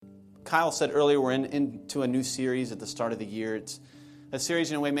Kyle said earlier, we're into a new series at the start of the year. It's a series,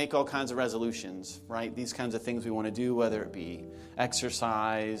 we make all kinds of resolutions, right? These kinds of things we want to do, whether it be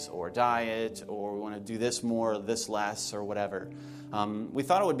exercise or diet, or we want to do this more or this less or whatever. We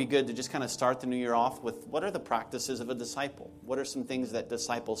thought it would be good to just kind of start the new year off with what are the practices of a disciple? What are some things that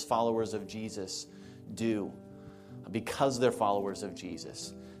disciples, followers of Jesus, do because they're followers of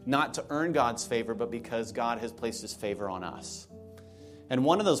Jesus? Not to earn God's favor, but because God has placed His favor on us. And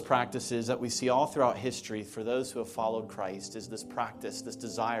one of those practices that we see all throughout history for those who have followed Christ is this practice, this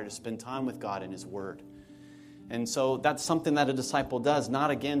desire to spend time with God in His Word. And so that's something that a disciple does, not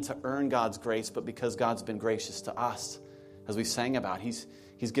again to earn God's grace, but because God's been gracious to us. As we sang about, He's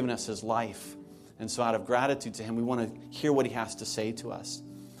given us His life. And so out of gratitude to Him, we want to hear what He has to say to us.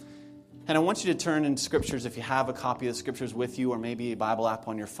 And I want you to turn in Scriptures, if you have a copy of the Scriptures with you, or maybe a Bible app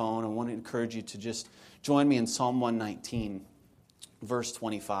on your phone. I want to encourage you to just join me in Psalm 119, verse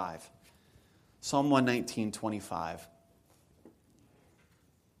 25. Psalm 119, 25.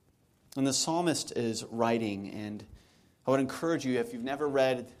 And the psalmist is writing, and I would encourage you, if you've never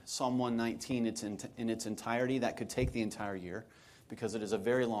read Psalm 119 in its entirety, that could take the entire year, because it is a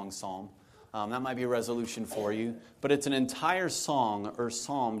very long psalm. That might be a resolution for you. But it's an entire song or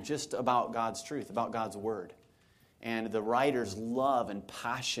psalm just about God's truth, about God's Word. And the writer's love and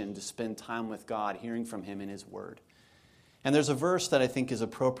passion to spend time with God, hearing from Him in His Word. And there's a verse that I think is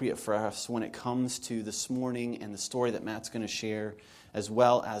appropriate for us when it comes to this morning and the story that Matt's going to share, as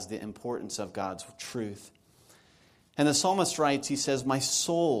well as the importance of God's truth. And the psalmist writes, he says, "My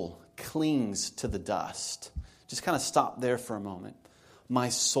soul clings to the dust." Just kind of stop there for a moment. My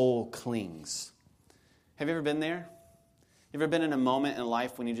soul clings. Have you ever been there? You ever been in a moment in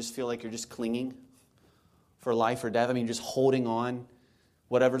life when you just feel like you're just clinging for life or death? I mean, just holding on.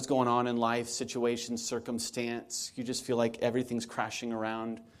 Whatever's going on in life, situation, circumstance, you just feel like everything's crashing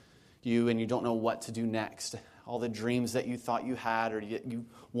around you and you don't know what to do next. All the dreams that you thought you had or you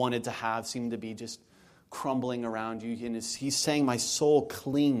wanted to have seem to be just crumbling around you. And he's saying, my soul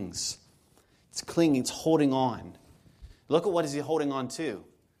clings. It's clinging, it's holding on. Look at what is he holding on to?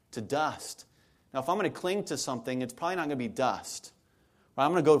 To dust. Now, if I'm going to cling to something, it's probably not going to be dust. Right?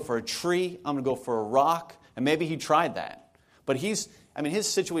 I'm going to go for a tree. I'm going to go for a rock. And maybe he tried that. But his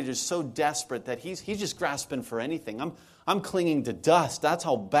situation is so desperate that he's just grasping for anything. I'm clinging to dust. That's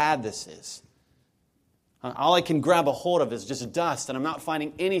how bad this is. All I can grab a hold of is just dust, and I'm not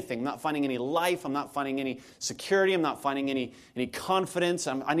finding anything. I'm not finding any life. I'm not finding any security. I'm not finding any confidence.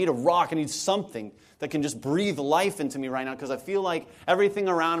 I need a rock. I need something that can just breathe life into me right now, because I feel like everything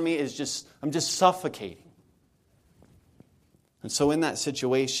around me is I'm just suffocating. And so in that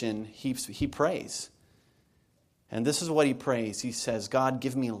situation, he prays. And this is what he prays. He says, God,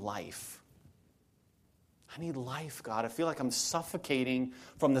 give me life. I need life, God. I feel like I'm suffocating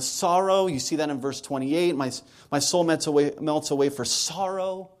from the sorrow. You see that in verse 28. My soul melts away for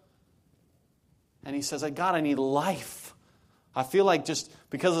sorrow. And he says, God, I need life. I feel like just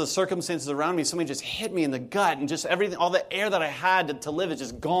because of the circumstances around me, somebody just hit me in the gut, and just everything, all the air that I had to live is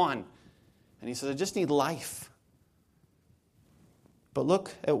just gone. And he says, I just need life. But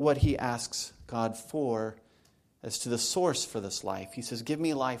look at what he asks God for as to the source for this life. He says, give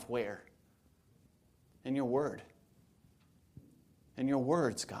me life where? In your word. In your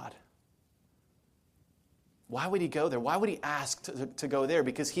words, God. Why would he go there? Why would he ask to go there?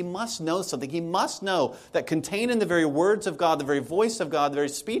 Because he must know something. He must know that contained in the very words of God, the very voice of God, the very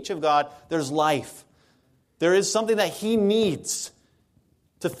speech of God, there's life. There is something that he needs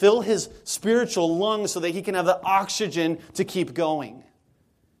to fill his spiritual lungs so that he can have the oxygen to keep going.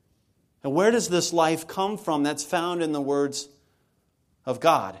 And where does this life come from that's found in the words of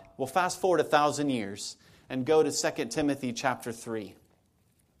God? Well, fast forward 1,000 years and go to 2 Timothy chapter 3.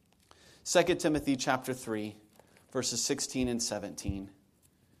 2 Timothy chapter 3, verses 16 and 17.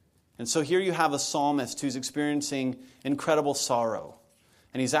 And so here you have a psalmist who's experiencing incredible sorrow.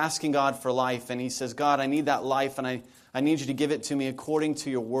 And he's asking God for life. And he says, God, I need that life, and I need you to give it to me according to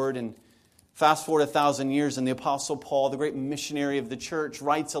your word. And fast forward 1,000 years, and the Apostle Paul, the great missionary of the church,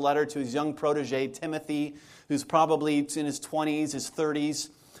 writes a letter to his young protege, Timothy, who's probably in his 20s, his 30s,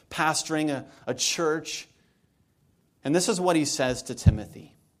 pastoring a church. And this is what he says to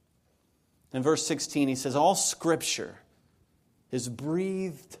Timothy. In verse 16, he says, all Scripture is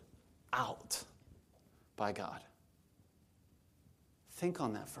breathed out by God. Think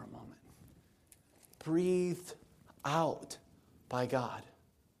on that for a moment. Breathed out by God.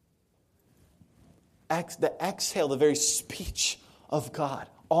 The exhale, the very speech of God.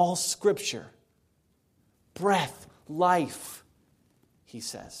 All Scripture, breath, life, he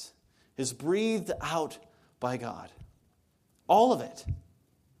says, is breathed out by God. All of it.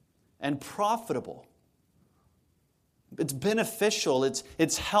 and profitable. It's beneficial,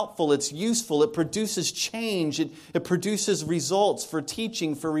 it's helpful, it's useful, it produces change, it produces results for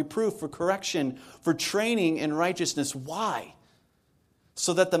teaching, for reproof, for correction, for training in righteousness. Why?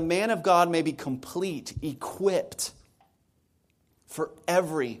 So that the man of God may be complete, equipped for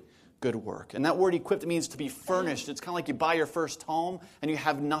every good work. And that word equipped means to be furnished. It's kind of like you buy your first home and you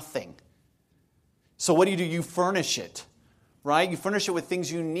have nothing. So what do? You furnish it, right? You furnish it with things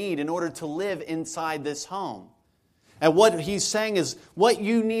you need in order to live inside this home. And what he's saying is what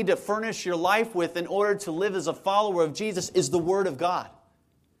you need to furnish your life with in order to live as a follower of Jesus is the Word of God.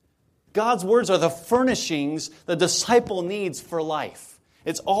 God's words are the furnishings the disciple needs for life.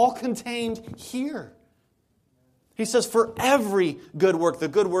 It's all contained here. He says for every good work, the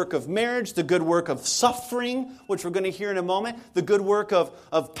good work of marriage, the good work of suffering, which we're going to hear in a moment, the good work of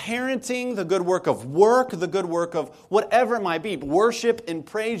parenting, the good work of work, the good work of whatever it might be, worship and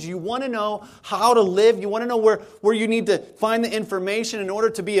praise. You want to know how to live. You want to know where you need to find the information in order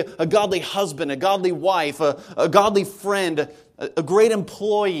to be a godly husband, a godly wife, a godly friend, a great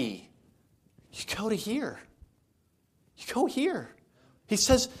employee. You go to here. You go here. He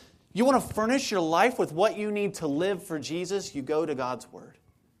says, you want to furnish your life with what you need to live for Jesus? You go to God's Word.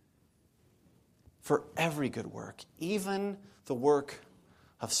 For every good work, even the work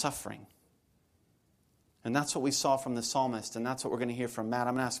of suffering. And that's what we saw from the psalmist, and that's what we're going to hear from Matt.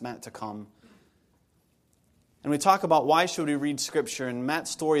 I'm going to ask Matt to come. And we talk about why should we read Scripture, and Matt's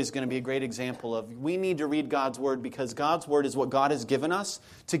story is going to be a great example of we need to read God's Word because God's Word is what God has given us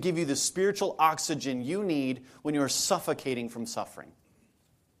to give you the spiritual oxygen you need when you're suffocating from suffering.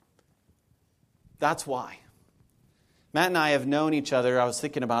 That's why. Matt and I have known each other, I was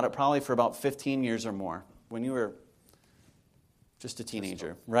thinking about it, probably for about 15 years or more. When you were just a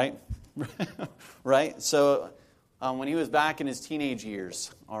teenager, right? Right? So when he was back in his teenage years,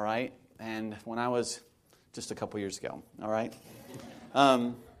 all right? And when I was just a couple years ago, all right?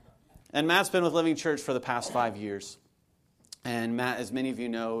 And Matt's been with Living Church for the past 5 years. And Matt, as many of you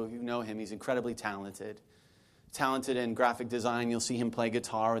know him, he's incredibly talented. Talented in graphic design. You'll see him play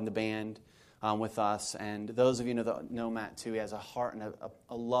guitar in the band. With us, and those of you that know Matt too, he has a heart and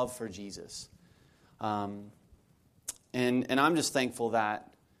a love for Jesus, and I'm just thankful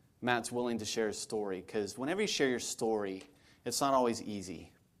that Matt's willing to share his story, because whenever you share your story, it's not always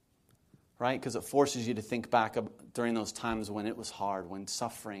easy, right? Because it forces you to think back during those times when it was hard, when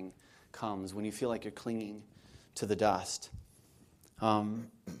suffering comes, when you feel like you're clinging to the dust. And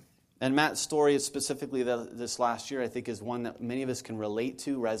Matt's story is specifically this last year, I think, is one that many of us can relate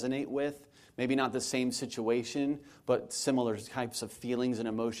to, resonate with. Maybe not the same situation, but similar types of feelings and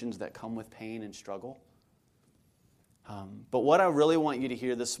emotions that come with pain and struggle. But what I really want you to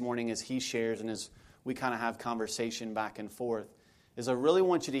hear this morning as he shares and as we kind of have conversation back and forth is I really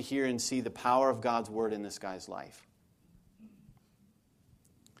want you to hear and see the power of God's Word in this guy's life.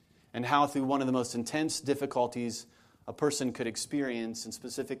 And how through one of the most intense difficulties a person could experience, and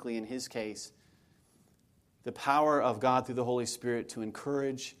specifically in his case, the power of God through the Holy Spirit to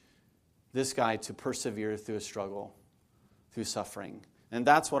encourage this guy to persevere through a struggle, through suffering. And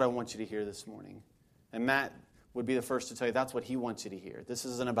that's what I want you to hear this morning. And Matt would be the first to tell you that's what he wants you to hear. This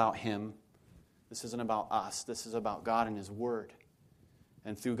isn't about him. This isn't about us. This is about God and His Word.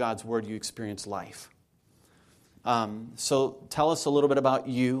 And through God's Word, you experience life. So tell us a little bit about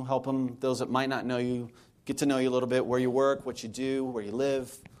you. Help them, those that might not know you, get to know you a little bit, where you work, what you do, where you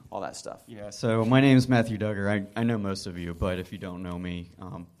live, all that stuff. Yeah, so my name is Matthew Duggar. I know most of you, but if you don't know me,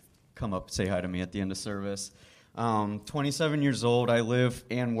 come up, say hi to me at the end of service. 27 years old. I live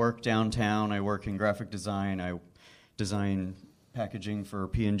and work downtown. I work in graphic design. I design packaging for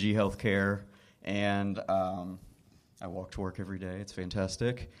P&G Healthcare, and I walk to work every day. It's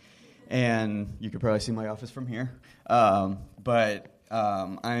fantastic. And you could probably see my office from here. But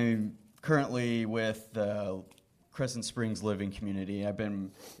I'm currently with the Crescent Springs Living Community.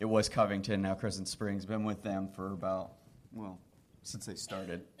 It was Covington, now Crescent Springs. Been with them for about, since they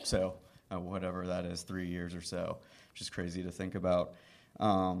started, so whatever that is, 3 years or so, which is crazy to think about.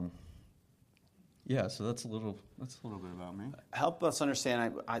 Yeah, so that's a little bit about me. Help us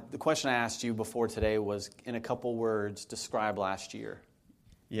understand. The question I asked you before today was, in a couple words, describe last year.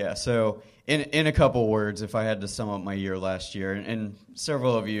 Yeah, so in a couple words, if I had to sum up my year last year, and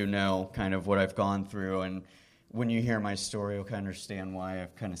several of you know kind of what I've gone through, and when you hear my story, you'll kind of understand why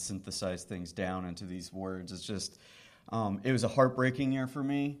I've kind of synthesized things down into these words. It's just, it was a heartbreaking year for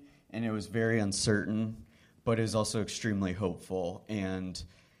me, and it was very uncertain, but it was also extremely hopeful. And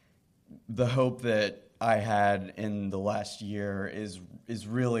the hope that I had in the last year is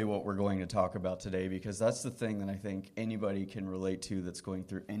really what we're going to talk about today, because that's the thing that I think anybody can relate to that's going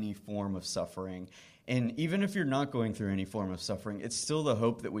through any form of suffering. And even if you're not going through any form of suffering, it's still the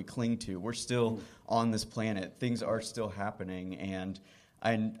hope that we cling to. We're still on this planet. Things are still happening. And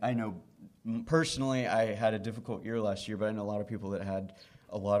I know personally I had a difficult year last year, but I know a lot of people that had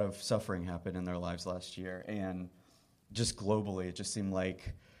a lot of suffering happen in their lives last year. And just globally, it just seemed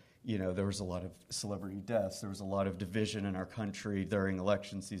like, there was a lot of celebrity deaths. There was a lot of division in our country during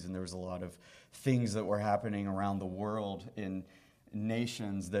election season. There was a lot of things that were happening around the world in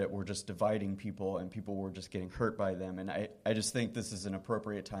nations that were just dividing people, and people were just getting hurt by them. And I just think this is an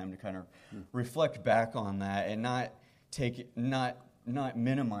appropriate time to kind of reflect back on that and not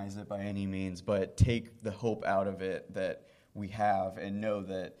minimize it by any means, but take the hope out of it that we have and know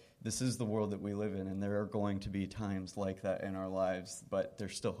that this is the world that we live in, and there are going to be times like that in our lives, but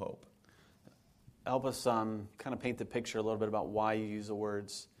there's still hope. Help us kind of paint the picture a little bit about why you use the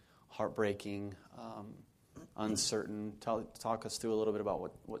words heartbreaking, uncertain. Talk us through a little bit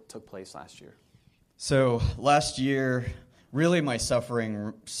about what took place last year. So last year, really my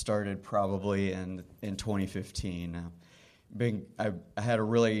suffering started probably in 2015. I had a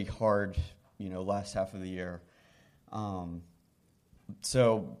really hard, last half of the year.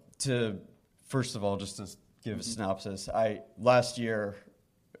 So first of all, just to give a synopsis, last year,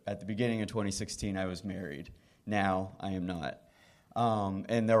 at the beginning of 2016, I was married. Now I am not.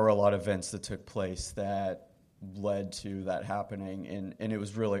 And there were a lot of events that took place that led to that happening, and it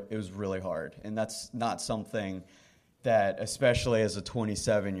was really hard. And that's not something that, especially as a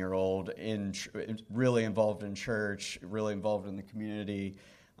 27-year-old, really involved in church, really involved in the community,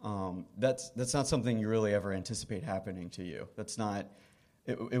 that's not something you really ever anticipate happening to you. That's not.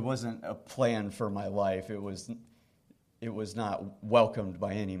 It wasn't a plan for my life. It was not welcomed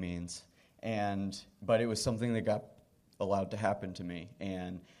by any means, but it was something that got allowed to happen to me.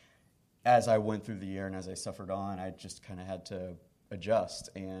 And as I went through the year and as I suffered on, I just kind of had to adjust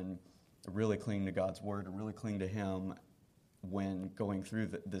and really cling to God's word and really cling to Him when going through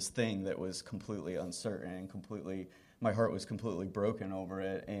this thing that was completely uncertain and my heart was completely broken over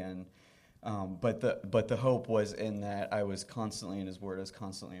it. And but the hope was in that I was constantly in His word, I was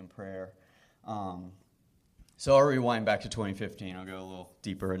constantly in prayer. So I'll rewind back to 2015. I'll go a little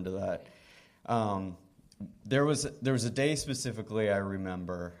deeper into that. There was a day specifically I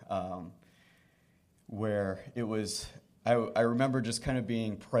remember where it was. I remember just kind of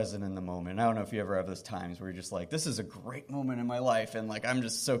being present in the moment. I don't know if you ever have those times where you're just like, this is a great moment in my life, and like I'm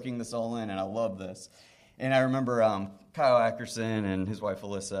just soaking this all in, and I love this. And I remember Kyle Ackerson and his wife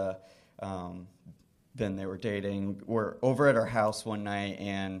Alyssa. Then they were dating. We're over at our house one night,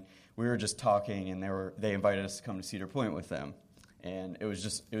 and we were just talking, and they invited us to come to Cedar Point with them. And it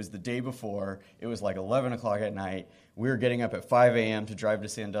was the day before. It was like 11 o'clock at night. We were getting up at 5 a.m. to drive to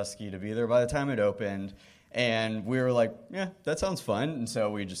Sandusky to be there by the time it opened. And we were like, yeah, that sounds fun. And so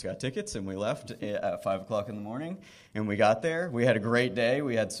we just got tickets, and we left at 5 o'clock in the morning. And we got there. We had a great day.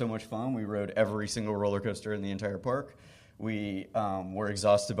 We had so much fun. We rode every single roller coaster in the entire park. We were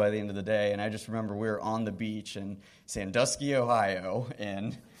exhausted by the end of the day. And I just remember we were on the beach in Sandusky, Ohio.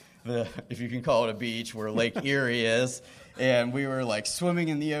 And if you can call it a beach, where Lake Erie is. And we were like swimming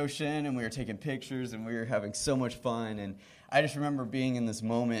in the ocean, and we were taking pictures, and we were having so much fun. And I just remember being in this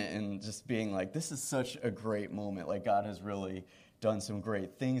moment and just being like, this is such a great moment. Like, God has really done some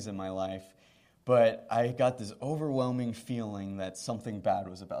great things in my life. But I got this overwhelming feeling that something bad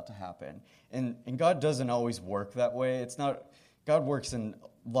was about to happen. And God doesn't always work that way. It's not. God works in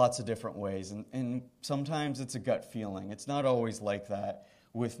lots of different ways. And sometimes it's a gut feeling. It's not always like that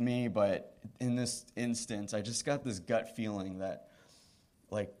with me, but in this instance, I just got this gut feeling that,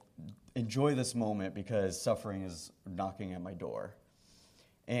 like, enjoy this moment because suffering is knocking at my door.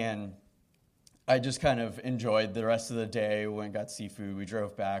 And I just kind of enjoyed the rest of the day. We went and got seafood. We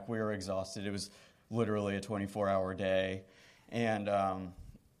drove back. We were exhausted. It was literally a 24-hour day. And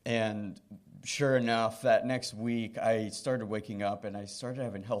sure enough, that next week, I started waking up, and I started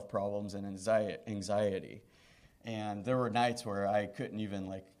having health problems and anxiety. And there were nights where I couldn't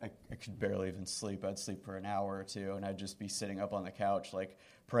even, I could barely even sleep. I'd sleep for an hour or two, and I'd just be sitting up on the couch,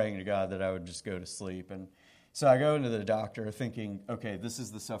 praying to God that I would just go to sleep. And so I go into the doctor thinking, okay, this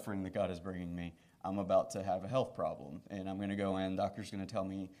is the suffering that God is bringing me. I'm about to have a health problem, and I'm going to go in. Doctor's going to tell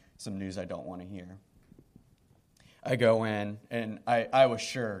me some news I don't want to hear. I go in, and I was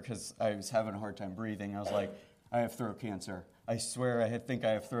sure, because I was having a hard time breathing. I was like, I have throat cancer. I swear I think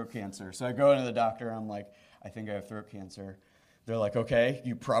I have throat cancer. So I go into the doctor, and I'm like, I think I have throat cancer. They're like, okay,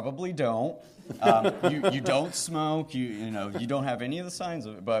 you probably don't. You don't smoke. You don't have any of the signs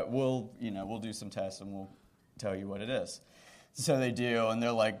of it, but we'll do some tests and we'll tell you what it is. So they do, and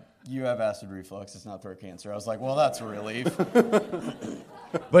they're like, you have acid reflux. It's not throat cancer. I was like, well, that's a relief.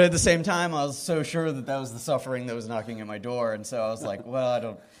 But at the same time, I was so sure that was the suffering that was knocking at my door, and so I was like, well, I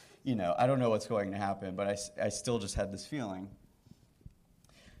don't know what's going to happen, but I still just had this feeling.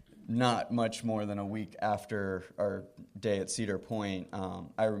 Not much more than a week after our day at Cedar Point,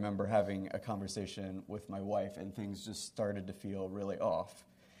 I remember having a conversation with my wife, and things just started to feel really off.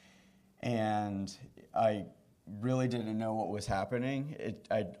 And I really didn't know what was happening.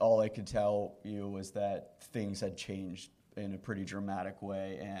 All I could tell you was that things had changed in a pretty dramatic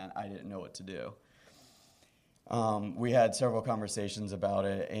way, and I didn't know what to do. We had several conversations about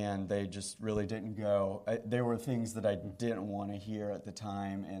it, and they just really didn't go. There were things that I didn't want to hear at the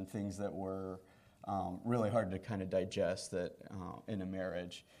time, and things that were really hard to kind of digest in a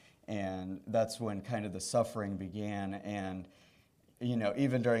marriage. And that's when kind of the suffering began. And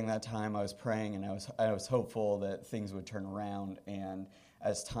even during that time, I was praying, and I was hopeful that things would turn around. And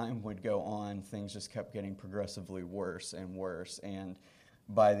as time would go on, things just kept getting progressively worse and worse. And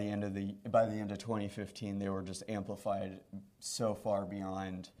by the end of 2015, they were just amplified so far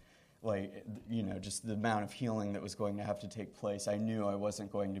beyond, just the amount of healing that was going to have to take place. I knew I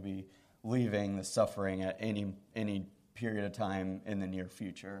wasn't going to be leaving the suffering at any period of time in the near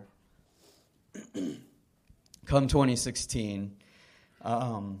future. Come 2016,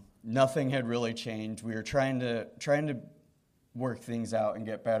 nothing had really changed. We were trying to work things out and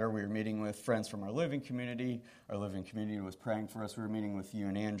get better. We were meeting with friends from our living community. Our living community was praying for us. We were meeting with you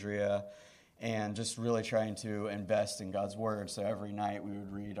and Andrea, and just really trying to invest in God's Word. So every night we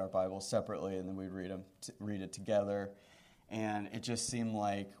would read our Bible separately, and then we'd read it together. And it just seemed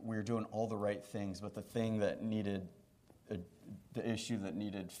like we were doing all the right things, but the thing that the issue that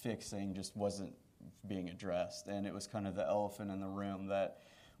needed fixing just wasn't being addressed. And it was kind of the elephant in the room that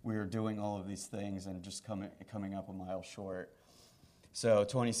we were doing all of these things and just coming up a mile short. So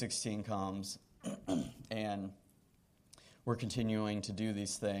 2016 comes, and we're continuing to do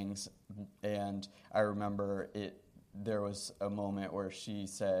these things. And I remember there was a moment where she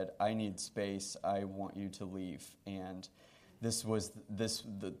said, I need space. I want you to leave. And this was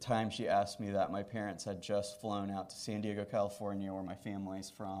the time she asked me that. My parents had just flown out to San Diego, California, where my family's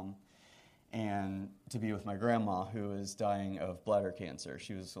from, and to be with my grandma, who is dying of bladder cancer.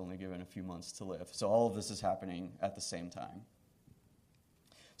 She was only given a few months to live. So all of this is happening at the same time.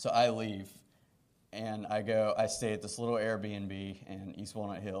 So I leave, and I stay at this little Airbnb in East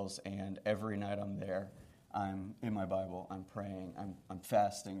Walnut Hills, and every night I'm there, I'm in my Bible, I'm praying, I'm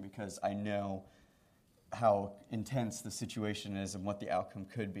fasting, because I know how intense the situation is and what the outcome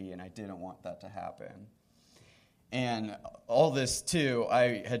could be, and I didn't want that to happen. And all this, too,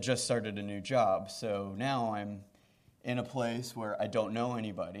 I had just started a new job, so now I'm in a place where I don't know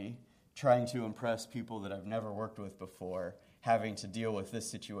anybody, trying to impress people that I've never worked with before, having to deal with this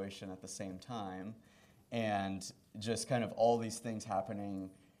situation at the same time, and just kind of all these things happening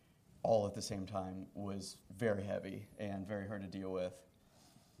all at the same time was very heavy and very hard to deal with.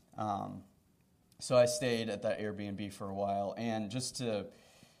 So I stayed at that Airbnb for a while, and just to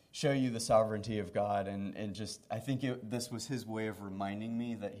show you the sovereignty of God, and just, I think this was his way of reminding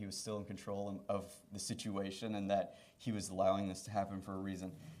me that he was still in control of the situation, and that he was allowing this to happen for a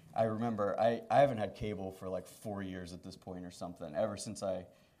reason. I remember, I haven't had cable for like 4 years at this point or something. Ever since I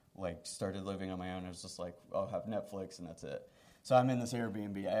started living on my own, I was just like, I'll have Netflix and that's it. So I'm in this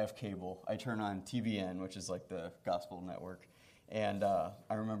Airbnb, I have cable, I turn on TBN, which is like the gospel network, and I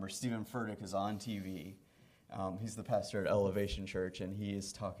remember Stephen Furtick is on TV. He's the pastor at Elevation Church, and he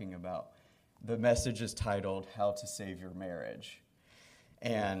is talking about, the message is titled, How to Save Your Marriage.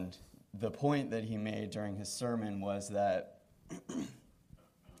 And the point that he made during his sermon was that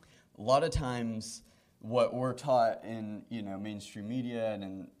a lot of times what we're taught in mainstream media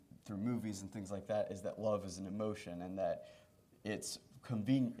and through movies and things like that is that love is an emotion, and that it's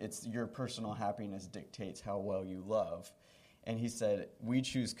your personal happiness dictates how well you love. And he said, we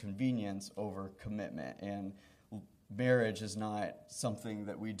choose convenience over commitment, and marriage is not something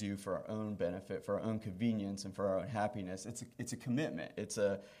that we do for our own benefit, for our own convenience, and for our own happiness. It's a commitment. It's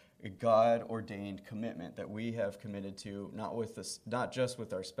a God-ordained commitment that we have committed to, not just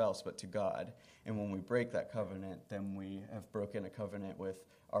with our spouse, but to God. And when we break that covenant, then we have broken a covenant with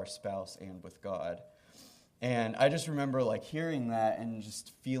our spouse and with God. And I just remember hearing that and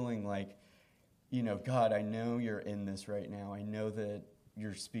just feeling like, God, I know you're in this right now. I know that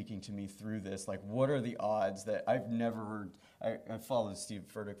you're speaking to me through this. What are the odds that I've never heard? I followed Steve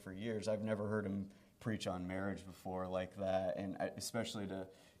Furtick for years. I've never heard him preach on marriage before like that, and especially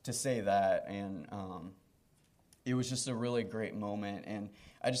to say that, and it was just a really great moment, and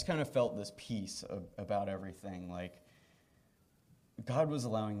I just kind of felt this peace about everything. Like, God was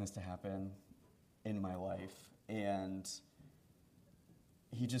allowing this to happen in my life, and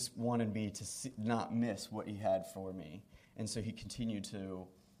he just wanted me to not miss what he had for me. And so he continued to,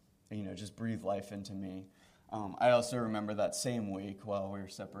 just breathe life into me. I also remember that same week while we were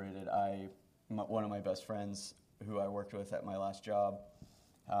separated, one of my best friends who I worked with at my last job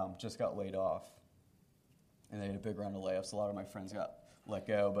just got laid off. And they had a big round of layoffs. A lot of my friends got let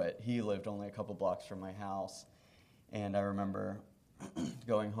go, but he lived only a couple blocks from my house. And I remember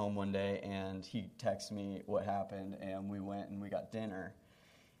going home one day, and he texted me what happened, and we went and we got dinner.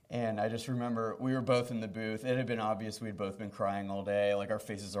 And I just remember we were both in the booth. It had been obvious we'd both been crying all day. Like, our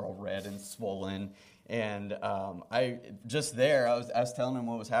faces are all red and swollen. And I was telling him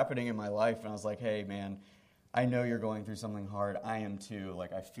what was happening in my life, and I was like, hey, man, I know you're going through something hard. I am too.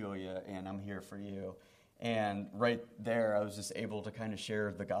 Like, I feel you, and I'm here for you. And right there, I was just able to kind of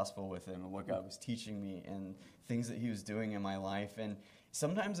share the gospel with him and what God was teaching me and things that he was doing in my life. And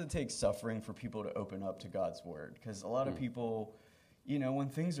sometimes it takes suffering for people to open up to God's word, because a lot of people, when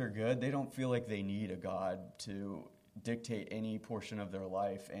things are good, they don't feel like they need a God to dictate any portion of their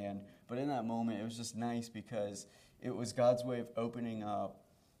life. But in that moment, it was just nice because it was God's way of opening up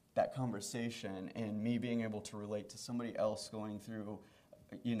that conversation and me being able to relate to somebody else going through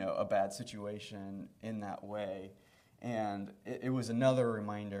a bad situation in that way. And it was another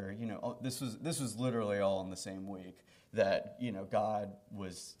reminder, this was literally all in the same week, that, God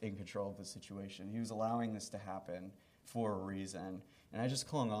was in control of the situation. He was allowing this to happen for a reason. And I just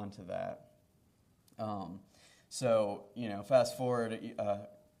clung on to that. So, fast forward,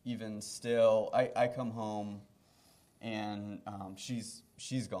 even still, I come home, and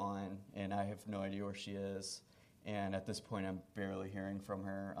she's gone, and I have no idea where she is. And at this point, I'm barely hearing from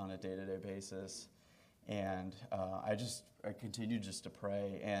her on a day-to-day basis. And I continued just to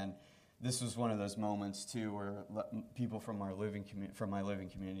pray. And this was one of those moments, too, where people from my living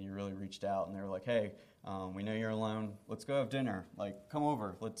community really reached out. And they were like, hey, we know you're alone. Let's go have dinner. Like, come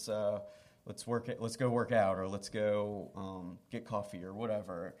over. Let's go work out, or let's go get coffee or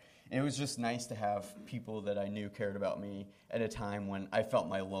whatever. And it was just nice to have people that I knew cared about me at a time when I felt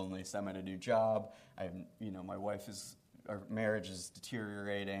my loneliest. I'm at a new job. Our marriage is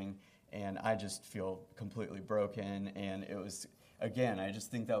deteriorating, and I just feel completely broken. And it was, again, I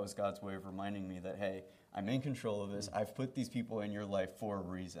just think that was God's way of reminding me that, hey, I'm in control of this. I've put these people in your life for a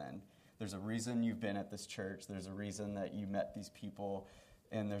reason. There's a reason you've been at this church. There's a reason that you met these people,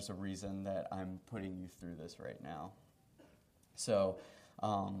 and there's a reason that I'm putting you through this right now. So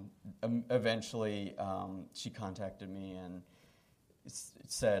eventually she contacted me and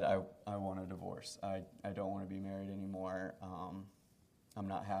said, I want a divorce. I don't want to be married anymore. I'm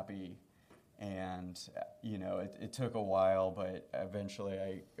not happy. And, it took a while, but eventually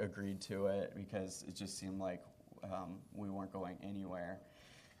I agreed to it because it just seemed like we weren't going anywhere.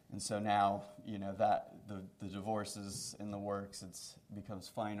 And so now, that the divorce is in the works. It becomes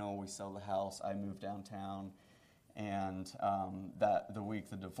final. We sell the house. I move downtown. And that the week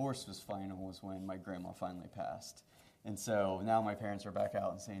the divorce was final was when my grandma finally passed. And so now my parents are back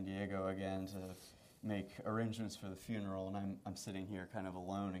out in San Diego again to make arrangements for the funeral, and I'm sitting here kind of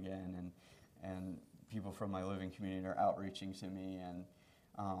alone again, and people from my living community are outreaching to me, and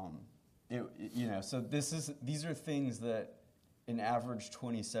so these are things that an average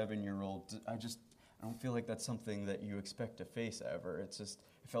 27-year-old, I don't feel like that's something that you expect to face ever. It's just,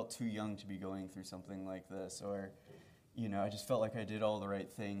 I felt too young to be going through something like this, or, I just felt like I did all the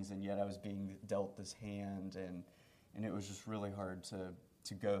right things, and yet I was being dealt this hand, and it was just really hard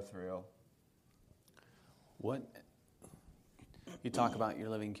to go through. What you talk about your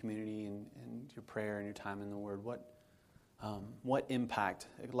living community and your prayer and your time in the Word. What impact?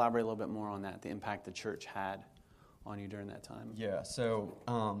 Elaborate a little bit more on that. The impact the church had on you during that time. Yeah. So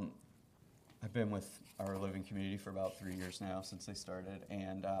I've been with our living community for about 3 years now since they started,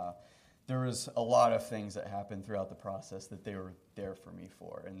 and there was a lot of things that happened throughout the process that they were there for me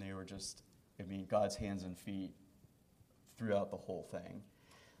for, and they were just, God's hands and feet throughout the whole thing.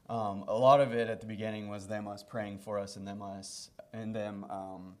 A lot of it at the beginning was us praying for us, and them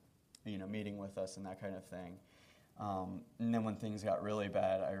meeting with us and that kind of thing. And then when things got really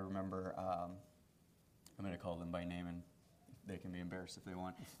bad, I remember, I'm going to call them by name, and they can be embarrassed if they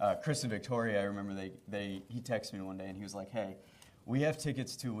want. Chris and Victoria, I remember he texted me one day, and he was like, hey, we have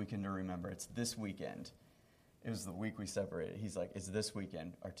tickets to Weekend to Remember. It's this weekend. It was the week we separated. He's like, it's this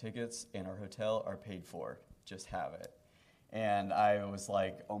weekend. Our tickets and our hotel are paid for. Just have it. And I was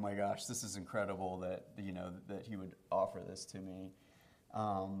like, oh my gosh, this is incredible that, that he would offer this to me.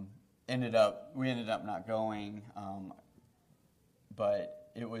 We ended up not going,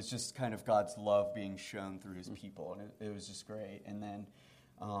 but it was just kind of God's love being shown through his people, and it was just great. And then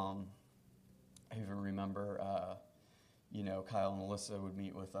I even remember, Kyle and Alyssa would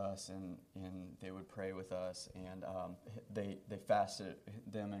meet with us, and they would pray with us, and they fasted,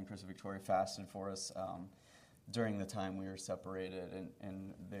 them and Chris and Victoria fasted for us during the time we were separated,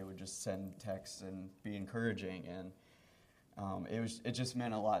 and they would just send texts and be encouraging, and it just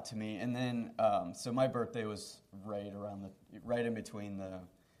meant a lot to me. And then so my birthday was right in between the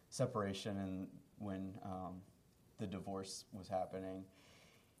separation and when the divorce was happening,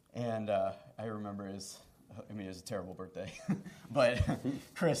 and I remember it was a terrible birthday, but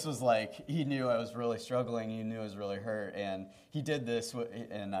Chris was like, he knew I was really struggling, he knew I was really hurt, and he did this,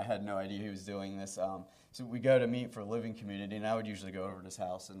 and I had no idea he was doing this. So we go to meet for Living Community, and I would usually go over to his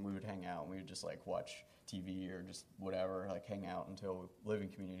house, and we would hang out, and we would just like watch TV or just whatever, like hang out until Living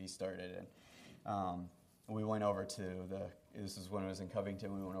Community started. And we went over to this is when I was in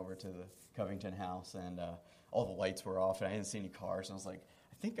Covington, we went over to the Covington house, and all the lights were off, and I didn't see any cars, and I was like,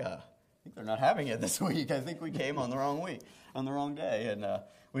 I think they're not having it this week. I think we came on the wrong day. And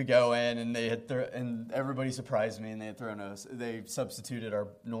we go in, and and everybody surprised me, and they substituted our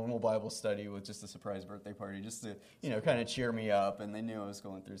normal Bible study with just a surprise birthday party, just to kind of cheer me up. And they knew I was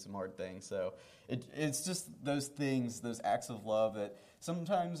going through some hard things. So it's just those things, those acts of love that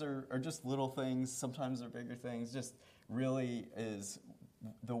sometimes are just little things, sometimes they're bigger things. Just really is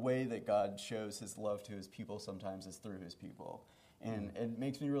the way that God shows His love to His people. Sometimes is through His people. And it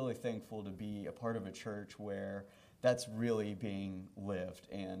makes me really thankful to be a part of a church where that's really being lived.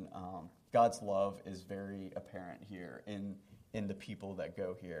 And God's love is very apparent here in the people that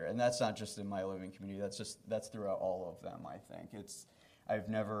go here. And that's not just in my Living Community. That's throughout all of them, I think. I've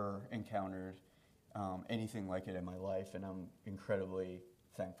never encountered anything like it in my life, and I'm incredibly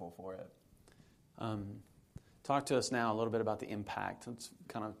thankful for it. Talk to us now a little bit about the impact. Let's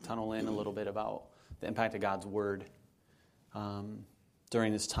kind of tunnel in a little bit about the impact of God's Word.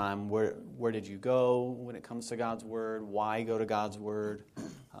 During this time, where did you go when it comes to God's Word? Why go to God's Word?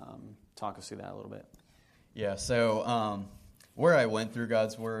 Talk us through that a little bit. Yeah, so where I went through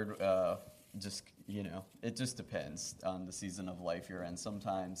God's Word, it just depends on the season of life you're in.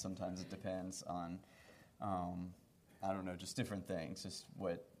 Sometimes it depends on, just different things, just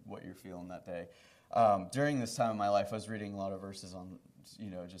what you're feeling that day. During this time of my life, I was reading a lot of verses on,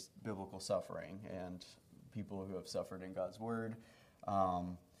 just biblical suffering and people who have suffered in God's Word.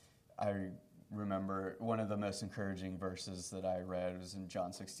 I remember one of the most encouraging verses that I read was in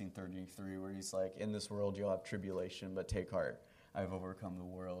John 16:33, where he's like, in this world you'll have tribulation, but take heart, I've overcome the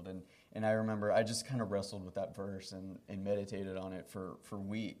world. And I remember I just kind of wrestled with that verse and meditated on it for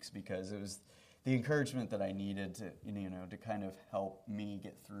weeks, because it was the encouragement that I needed to kind of help me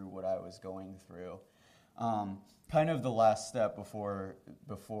get through what I was going through. Kind of the last step before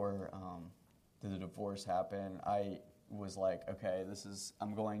the divorce happened, I was like, okay,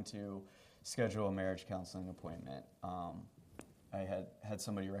 I'm going to schedule a marriage counseling appointment. I had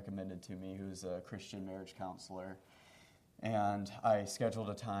somebody recommended to me who's a Christian marriage counselor, and I scheduled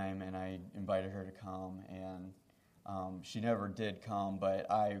a time, and I invited her to come, and she never did come, but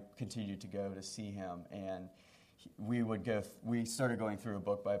I continued to go to see him, and we started going through a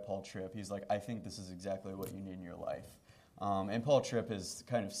book by Paul Tripp. He's like, I think this is exactly what you need in your life. And Paul Tripp has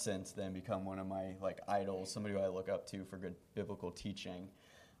kind of since then become one of my idols, somebody who I look up to for good biblical teaching.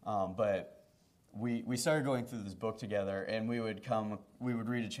 But we started going through this book together, and we would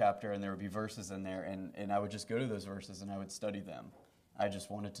read a chapter, and there would be verses in there, and I would just go to those verses and I would study them. I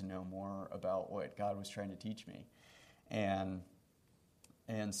just wanted to know more about what God was trying to teach me. And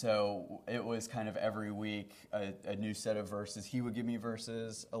so it was kind of every week a new set of verses. He would give me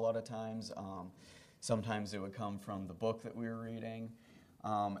verses a lot of times. Sometimes it would come from the book that we were reading.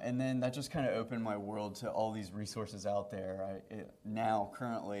 And then that just kind of opened my world to all these resources out there. Now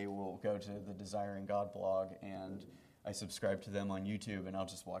currently will go to the Desiring God blog, and I subscribe to them on YouTube, and I'll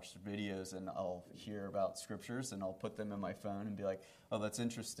just watch the videos, and I'll hear about scriptures, and I'll put them in my phone and be like, oh, that's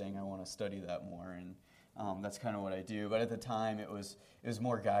interesting. I want to study that more. And that's kind of what I do. But at the time, it was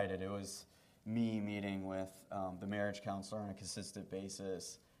more guided. It was me meeting with the marriage counselor on a consistent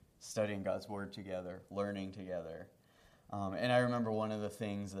basis, studying God's Word together, learning together. And I remember one of the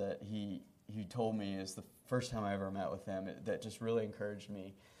things that he told me is the first time I ever met with him that just really encouraged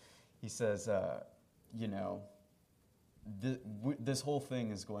me. He says, this whole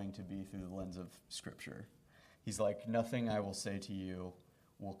thing is going to be through the lens of Scripture. He's like, nothing I will say to you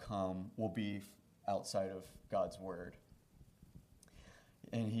will be outside of God's Word.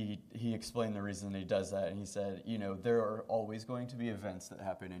 And he explained the reason he does that. And he said, there are always going to be events that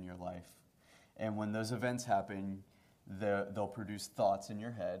happen in your life. And when those events happen, they'll produce thoughts in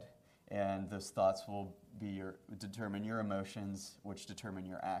your head. And those thoughts will determine your emotions, which determine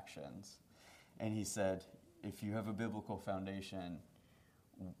your actions. And he said, if you have a biblical foundation,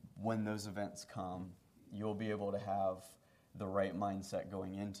 when those events come, you'll be able to have the right mindset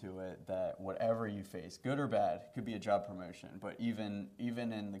going into it, that whatever you face, good or bad, could be a job promotion, but even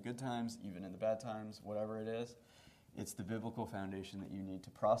in the good times, even in the bad times, whatever it is, it's the biblical foundation that you need to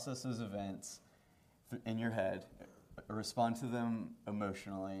process those events in your head, respond to them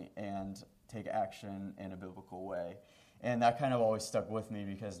emotionally, and take action in a biblical way. And that kind of always stuck with me,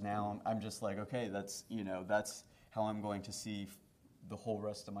 because now I'm just like, okay, that's how I'm going to see the whole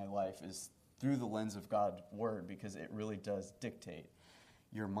rest of my life, is through the lens of God's word, because it really does dictate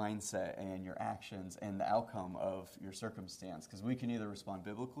your mindset and your actions and the outcome of your circumstance. Because we can either respond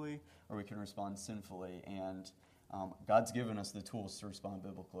biblically or we can respond sinfully. And God's given us the tools to respond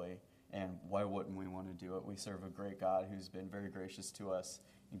biblically. And why wouldn't we want to do it? We serve a great God who's been very gracious to us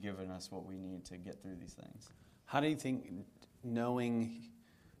and given us what we need to get through these things. How do you think knowing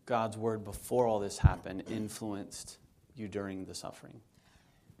God's word before all this happened influenced you during the suffering?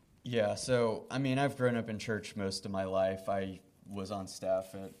 Yeah, so, I've grown up in church most of my life. I was on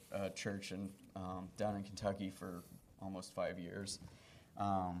staff at a church down in Kentucky for almost 5 years.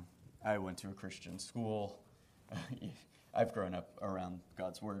 I went to a Christian school. I've grown up around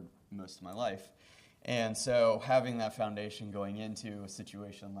God's word most of my life. And so having that foundation going into a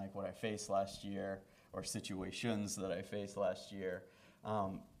situation like what I faced last year, or situations that I faced last year,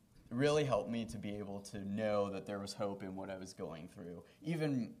 really helped me to be able to know that there was hope in what I was going through,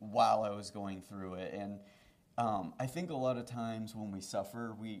 even while I was going through it. And I think a lot of times when we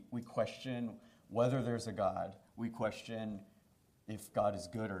suffer, we question whether there's a God. We question if God is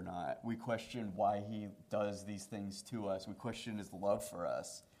good or not. We question why he does these things to us. We question his love for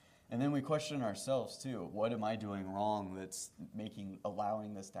us. And then we question ourselves too. What am I doing wrong that's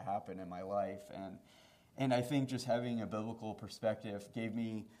allowing this to happen in my life? And I think just having a biblical perspective gave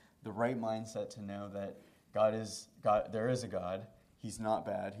me the right mindset to know that there is a God. He's not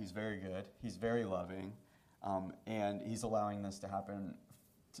bad. He's very good. He's very loving. And he's allowing this to happen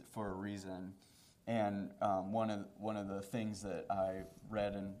for a reason. And one of the things that I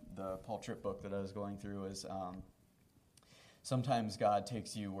read in the Paul Tripp book that I was going through is sometimes God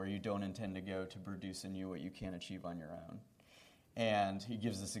takes you where you don't intend to go to produce in you what you can't achieve on your own. And he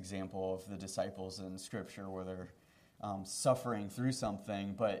gives this example of the disciples in Scripture where they're suffering through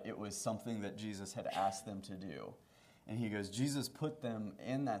something, but it was something that Jesus had asked them to do. And he goes, Jesus put them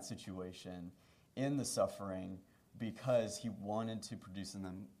in that situation, in the suffering, because he wanted to produce in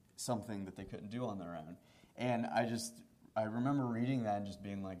them something that they couldn't do on their own. And I remember reading that and just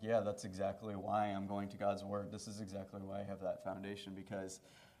being like, yeah, that's exactly why I'm going to God's word. This is exactly why I have that foundation, because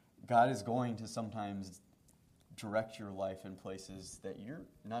God is going to sometimes direct your life in places that you're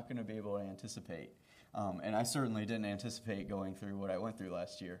not going to be able to anticipate. And I certainly didn't anticipate going through what I went through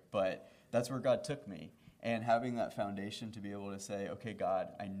last year, but that's where God took me. And having that foundation to be able to say, okay, God,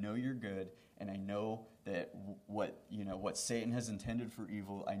 I know you're good, and I know that what Satan has intended for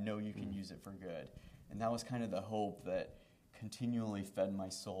evil, I know you can use it for good. And that was kind of the hope that continually fed my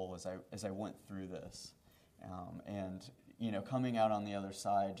soul as I went through this. And coming out on the other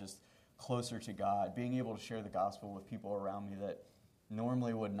side, just closer to God, being able to share the gospel with people around me that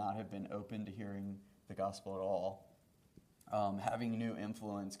normally would not have been open to hearing the gospel at all. Having new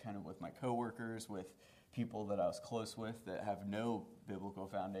influence kind of with my coworkers, with people that I was close with that have no biblical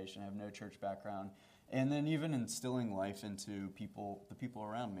foundation, have no church background, and then even instilling life into the people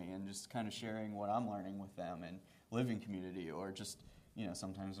around me, and just kind of sharing what I'm learning with them and living community, or just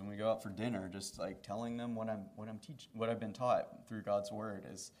sometimes when we go out for dinner, just like telling them what I'm teaching, what I've been taught through God's word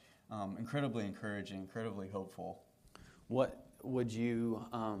is incredibly encouraging, incredibly hopeful. What would you,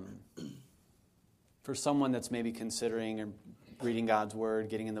 for someone that's maybe considering or reading God's word,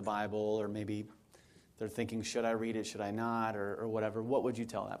 getting in the Bible, or maybe they're thinking, should I read it, should I not, or whatever, what would you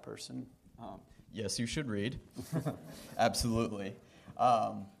tell that person? Yes, you should read. Absolutely.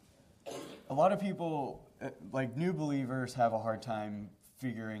 A lot of people, like new believers, have a hard time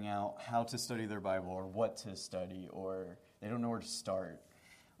figuring out how to study their Bible or what to study, or they don't know where to start.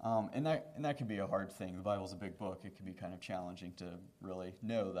 And that can be a hard thing. The Bible's a big book. It can be kind of challenging to really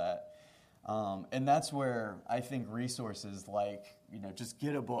know that. And that's where I think resources like, just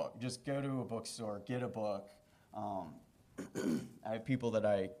get a book. Just go to a bookstore, get a book. I have people that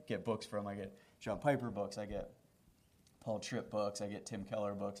I get books from. I get John Piper books. I get Paul Tripp books. I get Tim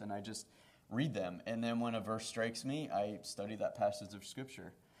Keller books. And I just read them. And then when a verse strikes me, I study that passage of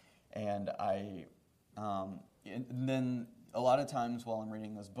Scripture. And and then a lot of times while I'm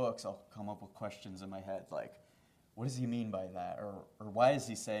reading those books, I'll come up with questions in my head like, what does he mean by that? Or why is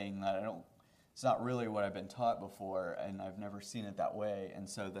he saying that? It's not really what I've been taught before, and I've never seen it that way. And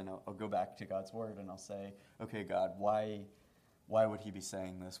so then I'll go back to God's Word and I'll say, okay, God, why would he be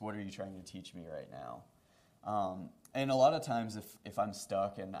saying this? What are you trying to teach me right now? And a lot of times if I'm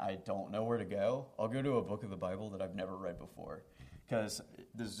stuck and I don't know where to go, I'll go to a book of the Bible that I've never read before. Because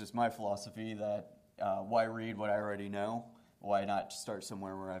this is just my philosophy that why read what I already know? Why not start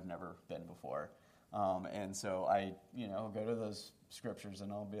somewhere where I've never been before? And so I, go to those scriptures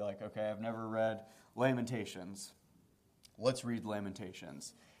and I'll be like, okay, I've never read Lamentations. Let's read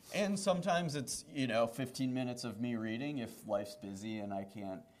Lamentations. And sometimes it's, 15 minutes of me reading if life's busy and I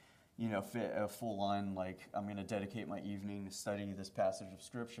can't, fit a full line, like I'm going to dedicate my evening to study this passage of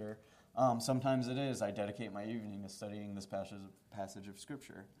Scripture. Sometimes it is. I dedicate my evening to studying this passage of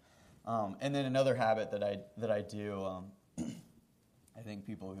Scripture. And then another habit that I do, I think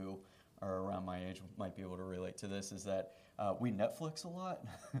people who are around my age might be able to relate to this, is that we Netflix a lot.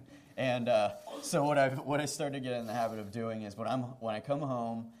 And so what I started to get in the habit of doing is when I come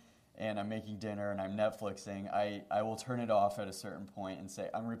home and I'm making dinner and I'm Netflixing, I will turn it off at a certain point and say,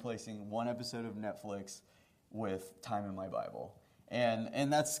 I'm replacing one episode of Netflix with time in my Bible.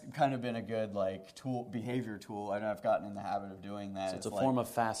 And that's kind of been a good behavior tool. And I've gotten in the habit of doing that. So it's a form of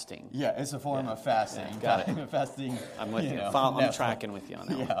fasting. Yeah, it's a form of fasting. Yeah, got it. Fasting. I'm with you. I'm tracking with you on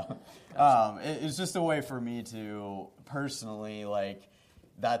that one. Yeah. Gotcha. It's just a way for me to personally,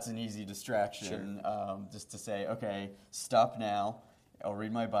 that's an easy distraction. Sure. Just to say, okay, stop now. I'll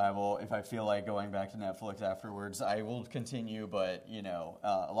read my Bible. If I feel like going back to Netflix afterwards, I will continue. But,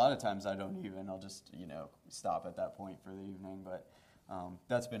 a lot of times I don't even. I'll just, stop at that point for the evening. But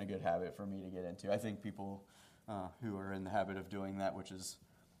that's been a good habit for me to get into. I think people who are in the habit of doing that, which is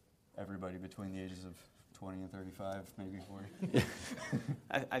everybody between the ages of 20 and 35, maybe 40.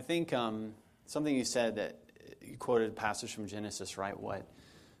 I think something you said that you quoted a passage from Genesis, right? What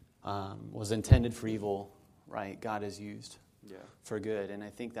was intended for evil, right? God has used for good. And I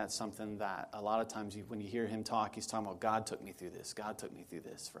think that's something that a lot of times when you hear him talk, he's talking about God took me through this. God took me through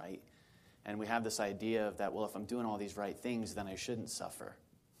this, right? And we have this idea of that, well, if I'm doing all these right things, then I shouldn't suffer.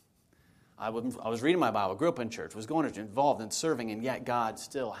 I was reading my Bible, grew up in church, was going to involved in serving, and yet God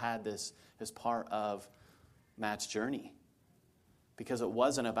still had this as part of Matt's journey. Because it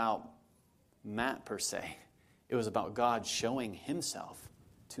wasn't about Matt per se. It was about God showing himself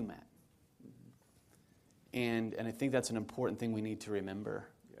to Matt. And I think that's an important thing we need to remember.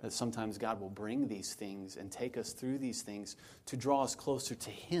 That sometimes God will bring these things and take us through these things to draw us closer to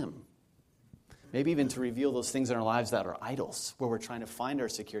him. Maybe even to reveal those things in our lives that are idols, where we're trying to find our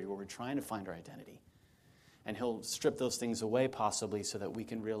security, where we're trying to find our identity. And he'll strip those things away possibly so that we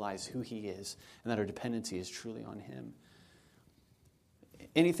can realize who he is and that our dependency is truly on him.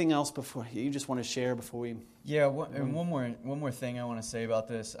 Anything else before you just want to share before we... Yeah, and one more thing I want to say about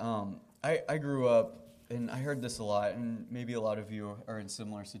this. I grew up, and I heard this a lot, and maybe a lot of you are in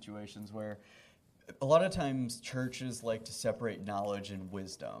similar situations where a lot of times churches like to separate knowledge and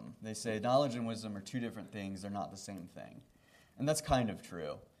wisdom. They say knowledge and wisdom are two different things. They're not the same thing. And that's kind of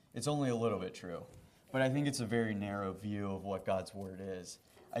true. It's only a little bit true. But I think it's a very narrow view of what God's Word is.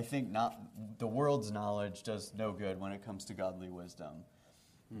 I think the world's knowledge does no good when it comes to godly wisdom.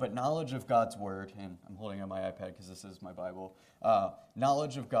 But knowledge of God's Word, and I'm holding up my iPad because this is my Bible,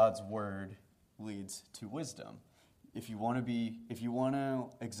 knowledge of God's Word leads to wisdom. If you want to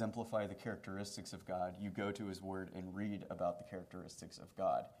exemplify the characteristics of God, you go to his Word and read about the characteristics of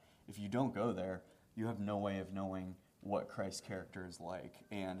God. If you don't go there, you have no way of knowing what Christ's character is like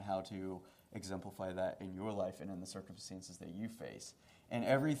and how to exemplify that in your life and in the circumstances that you face. And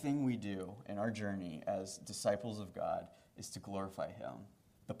everything we do in our journey as disciples of God is to glorify him.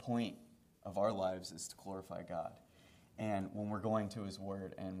 The point of our lives is to glorify God. And when we're going to his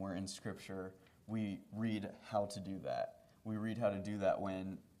Word and we're in Scripture, we read how to do that. We read how to do that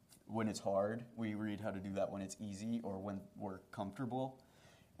when it's hard. We read how to do that when it's easy or when we're comfortable.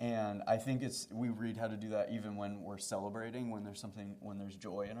 And I think we read how to do that even when we're celebrating, when there's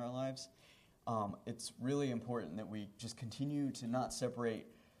joy in our lives. It's really important that we just continue to not separate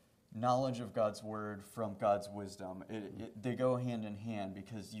knowledge of God's Word from God's wisdom. They go hand in hand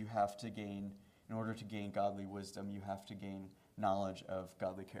because you have to gain, in order to gain godly wisdom, you have to gain knowledge of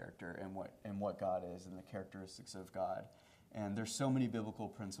godly character and what God is and the characteristics of God. And there's so many biblical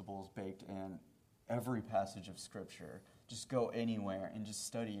principles baked in every passage of Scripture. Just go anywhere and just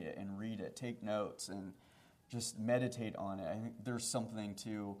study it and read it. Take notes and just meditate on it. I think there's something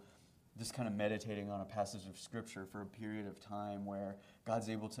to just kind of meditating on a passage of Scripture for a period of time where God's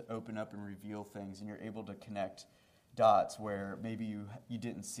able to open up and reveal things, and you're able to connect dots where maybe you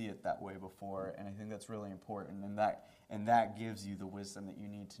didn't see it that way before. And I think that's really important, and that gives you the wisdom that you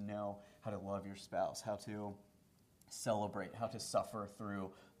need to know how to love your spouse, how to celebrate, how to suffer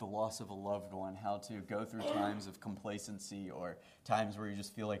through the loss of a loved one, how to go through times of complacency or times where you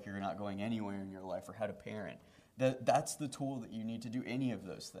just feel like you're not going anywhere in your life, or how to parent. That's the tool that you need to do any of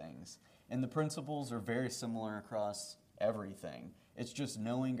those things. And the principles are very similar across everything. It's just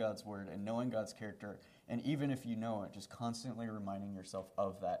knowing God's word and knowing God's character. And even if you know it, just constantly reminding yourself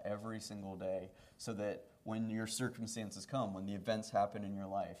of that every single day, so that when your circumstances come, when the events happen in your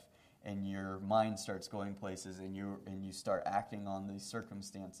life, and your mind starts going places, and you start acting on these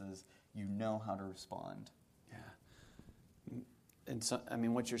circumstances, you know how to respond. Yeah. And so, I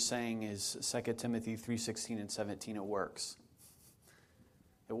mean, what you're saying is 2 Timothy 3:16 and 17, it works.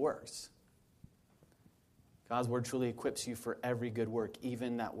 It works. God's word truly equips you for every good work,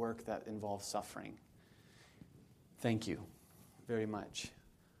 even that work that involves suffering. Thank you very much.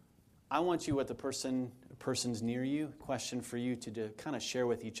 I want you, with the persons near you, question for you to kind of share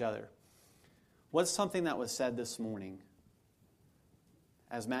with each other. What's something that was said this morning,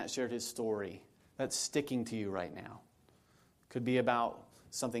 as Matt shared his story, that's sticking to you right now? Could be about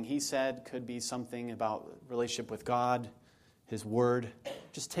something he said, could be something about relationship with God, His Word.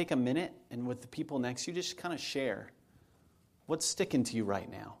 Just take a minute, and with the people next to you, just kind of share what's sticking to you right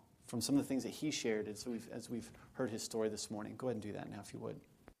now from some of the things that he shared as we've heard his story this morning. Go ahead and do that now, if you would.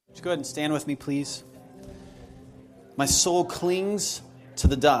 Just go ahead and stand with me, please. My soul clings to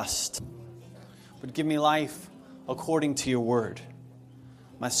the dust, but give me life according to your word.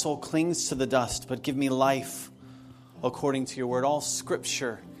 My soul clings to the dust, but give me life according to your word. All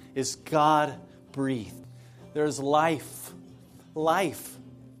Scripture is God-breathed. There is life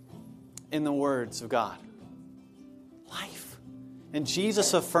in the words of God. Life. And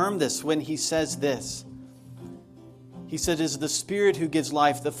Jesus affirmed this when he says this. He said, "It is the Spirit who gives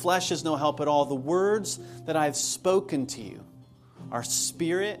life. The flesh is no help at all. The words that I have spoken to you are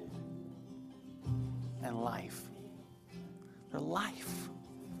spirit and life." They're life.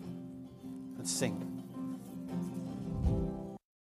 Let's sing.